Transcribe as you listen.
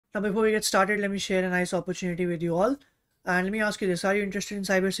Now, before we get started, let me share a nice opportunity with you all. And let me ask you this. Are you interested in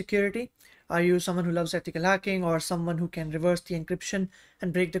cybersecurity? Are you someone who loves ethical hacking, or someone who can reverse the encryption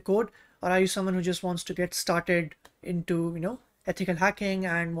and break the code? Or are you someone who just wants to get started into, ethical hacking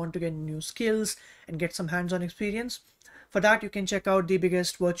and want to get new skills and get some hands-on experience? For that, you can check out the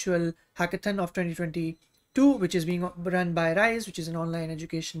biggest virtual hackathon of 2022, which is being run by Rise, which is an online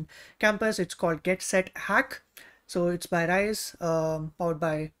education campus. It's called Get Set Hack. So it's by Rise, powered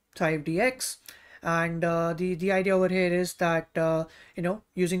by ThriveDX. And the idea over here is that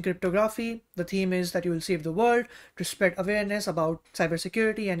using cryptography, the theme is that you will save the world to spread awareness about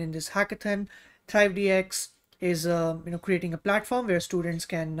cybersecurity. And in this hackathon, ThriveDX is creating a platform where students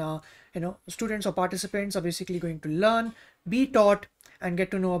can students or participants are basically going to learn, be taught, and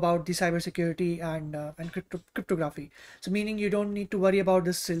get to know about the cybersecurity and cryptography. So meaning you don't need to worry about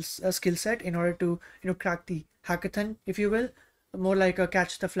this skill set in order to crack the hackathon, if you will. More like a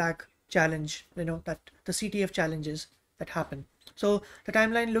catch the flag challenge, that the CTF challenges that happen. So the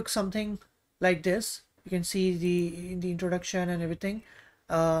timeline looks something like this. You can see the introduction and everything.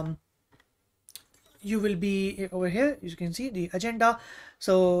 You will be over here, you can see the agenda.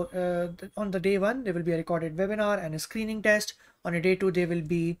 So on the day one, there will be a recorded webinar and a screening test. On a day two, there will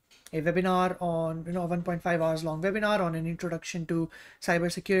be a webinar on 1.5 hours long webinar on an introduction to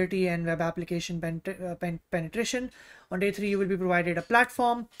cybersecurity and web application penetration. On day three, you will be provided a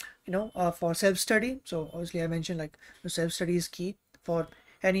platform for self-study. So obviously I mentioned, like, the self-study is key for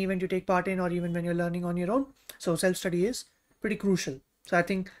any event you take part in, or even when you're learning on your own. So self-study is pretty crucial. So I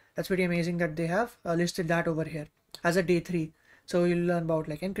think that's pretty amazing that they have listed that over here as a day three. So you'll learn about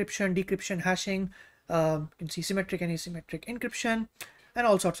like encryption, decryption, hashing. You can see symmetric and asymmetric encryption and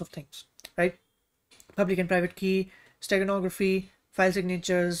all sorts of things, right? Public and private key, steganography, file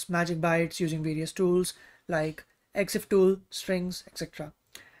signatures, magic bytes using various tools like EXIF tool, strings, etc.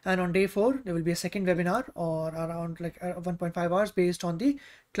 And on day four, there will be a second webinar, or around like 1.5 hours, based on the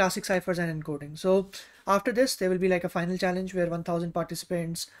classic ciphers and encoding. So after this, there will be like a final challenge where 1000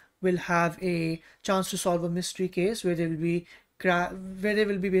 participants will have a chance to solve a mystery case where they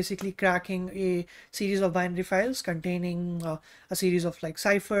will be basically cracking a series of binary files containing a series of like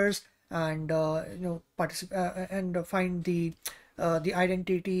ciphers, and find the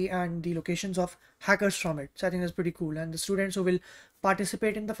identity and the locations of hackers from it. So I think that's pretty cool. And the students who will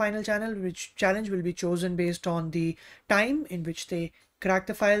participate in the final challenge will be chosen based on the time in which they crack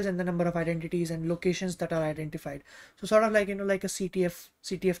the files and the number of identities and locations that are identified. So sort of like like a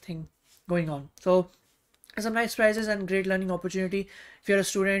CTF thing going on. So some nice prizes and great learning opportunity. If you're a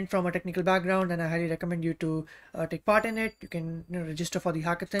student from a technical background, then I highly recommend you to take part in it. You can register for the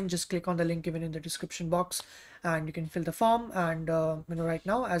hackathon. Just click on the link given in the description box and you can fill the form. And right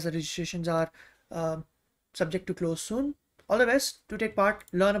now, as the registrations are subject to close soon, all the best to take part,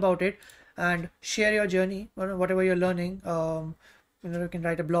 learn about it, and share your journey or whatever you're learning. You can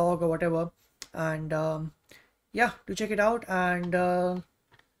write a blog or whatever, and yeah, do check it out and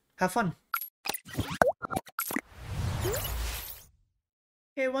have fun.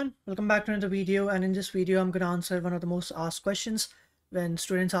 Hey everyone, welcome back to another video. And in this video, I'm going to answer one of the most asked questions when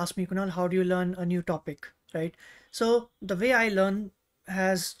students ask me, Kunal, how do you learn a new topic, right? So the way I learn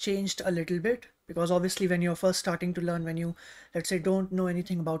has changed a little bit, because obviously when you're first starting to learn, when you, let's say, don't know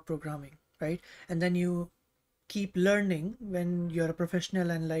anything about programming, right? And then you keep learning when you're a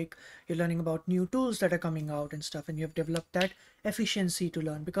professional and like you're learning about new tools that are coming out and stuff, and you have developed that efficiency to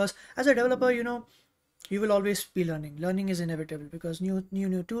learn. Because as a developer, you will always be learning. Learning is inevitable because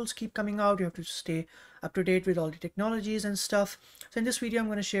new tools keep coming out. You have to stay up to date with all the technologies and stuff. So in this video, I'm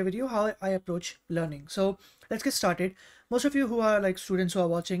going to share with you how I approach learning. So let's get started. Most of you who are like students who are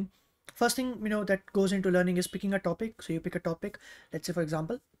watching, first thing that goes into learning is picking a topic. So you pick a topic, let's say for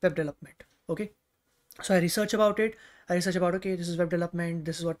example, web development. Okay. So I research about it. Okay, this is web development.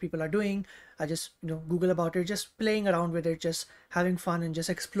 This is what people are doing. I just Google about it, just playing around with it, just having fun and just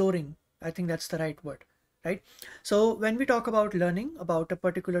exploring. I think that's the right word. Right? So when we talk about learning about a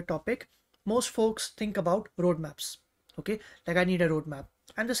particular topic, most folks think about roadmaps. Okay, like I need a roadmap.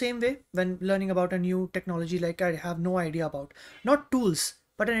 And the same way, when learning about a new technology, like I have no idea about, not tools,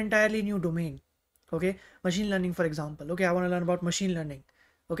 but an entirely new domain. Okay, machine learning, for example. Okay, I want to learn about machine learning.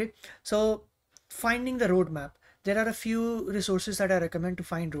 Okay, so finding the roadmap. There are a few resources that I recommend to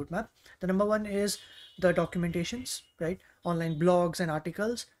find roadmap. The number one is the documentations, right? Online blogs and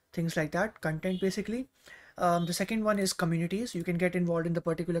articles, things like that, content basically. The second one is communities. You can get involved in the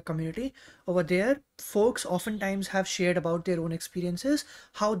particular community. Over there, folks oftentimes have shared about their own experiences,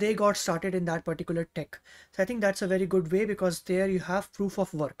 how they got started in that particular tech. So I think that's a very good way, because there you have proof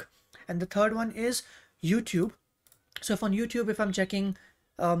of work. And the third one is YouTube. So if on YouTube, if I'm checking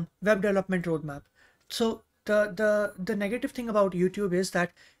web development roadmap. So the negative thing about YouTube is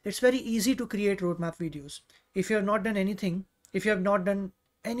that it's very easy to create roadmap videos. If you have not done anything, if you have not done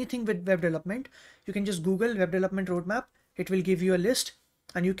anything with web development, you can just Google web development roadmap. It will give you a list,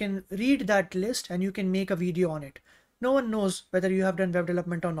 and you can read that list and you can make a video on it. No one knows whether you have done web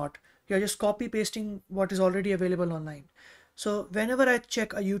development or not. You're just copy pasting what is already available online. So whenever I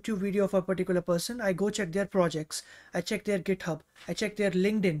check a YouTube video of a particular person, I go check their projects, I check their GitHub, I check their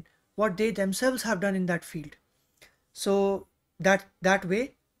LinkedIn, what they themselves have done in that field. So that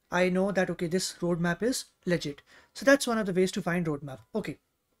way I know that, okay, this roadmap is legit. So that's one of the ways to find roadmap. Okay,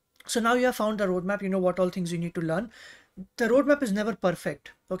 so now you have found the roadmap, you know what all things you need to learn. The roadmap is never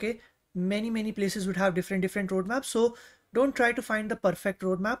perfect. Okay, many places would have different roadmaps. So don't try to find the perfect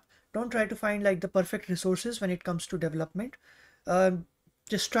roadmap. Don't try to find like the perfect resources when it comes to development.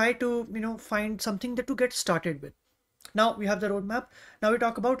 Just try to, you know, find something that to get started with. Now we have the roadmap. Now we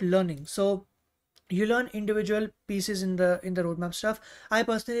talk about learning. So you learn individual pieces in the roadmap stuff. I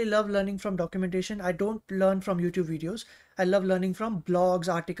personally love learning from documentation. I don't learn from YouTube videos. I love learning from blogs,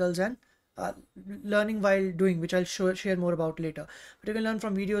 articles, and learning while doing, which I'll share more about later. But you can learn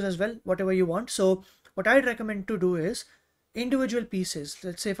from videos as well, whatever you want. So what I'd recommend to do is individual pieces.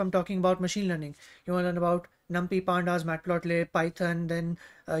 Let's say if I'm talking about machine learning, you want to learn about NumPy, Pandas, Matplotlib, Python. Then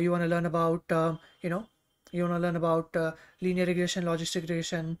you want to learn about you want to learn about linear regression, logistic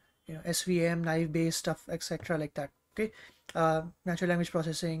regression, you know, SVM, naive based stuff, etc., like that. Okay, natural language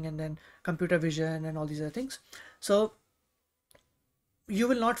processing, and then computer vision and all these other things. So you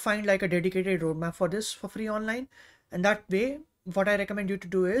will not find like a dedicated roadmap for this for free online. And that way, what I recommend you to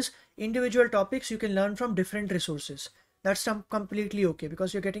do is individual topics you can learn from different resources. That's completely okay,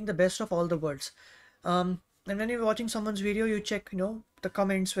 because you're getting the best of all the worlds. And when you're watching someone's video, you check, you know, the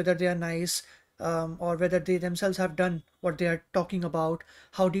comments, whether they are nice, or whether they themselves have done what they are talking about,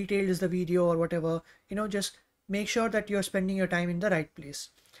 how detailed is the video or whatever. You know, just make sure that you're spending your time in the right place.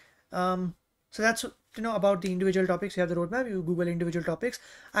 So that's, you know, about the individual topics. You have the roadmap, you Google individual topics.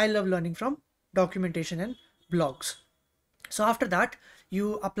 I love learning from documentation and blogs. So after that,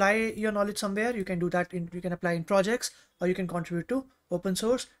 you apply your knowledge somewhere. You can do that you can apply in projects, or you can contribute to open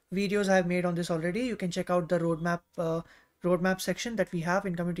source videos. I have made on this already. You can check out the roadmap section that we have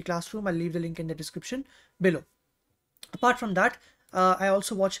in community classroom. I'll leave the link in the description below. Apart from that, I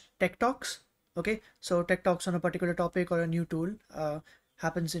also watch tech talks. Okay, so tech talks on a particular topic or a new tool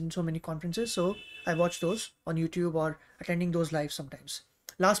happens in so many conferences. So I watch those on YouTube or attending those live sometimes.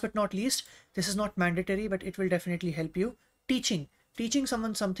 Last but not least, this is not mandatory, but it will definitely help you. Teaching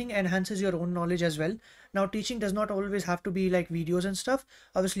someone something enhances your own knowledge as well. Now, teaching does not always have to be like videos and stuff.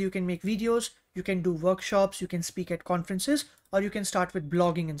 Obviously, you can make videos, you can do workshops, you can speak at conferences, or you can start with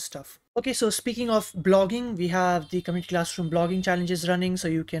blogging and stuff. Okay, so speaking of blogging, we have the community classroom blogging challenges running. So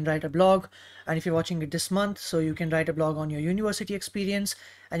you can write a blog, and if you're watching it this month, so you can write a blog on your university experience,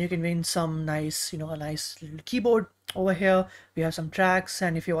 and you can win some nice, you know, a nice little keyboard over here. We have some tracks,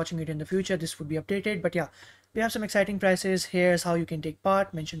 and if you're watching it in the future, this would be updated. But yeah, we have some exciting prizes. Here's how you can take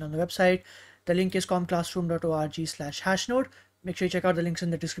part, mentioned on the website. The link is comclassroom.org/hashnode. Make sure you check out the links in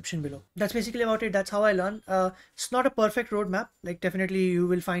the description below. That's basically about it. That's how I learn. It's not a perfect roadmap. Like, definitely you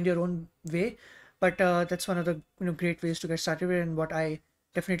will find your own way, but that's one of the, you know, great ways to get started with, and what I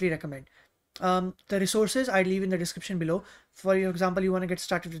definitely recommend. The resources I leave in the description below. For example, you want to get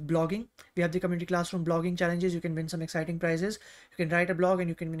started with blogging, we have the community classroom blogging challenges. You can win some exciting prizes. You can write a blog and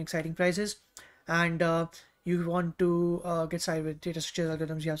you can win exciting prizes. And you want to get started with data structures,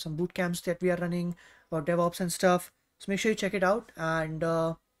 algorithms, you have some boot camps that we are running about DevOps and stuff. So make sure you check it out. And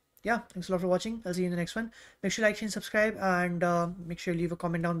yeah, thanks a lot for watching. I'll see you in the next one. Make sure you like, share, and subscribe, and make sure you leave a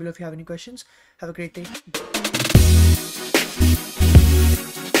comment down below if you have any questions. Have a great day.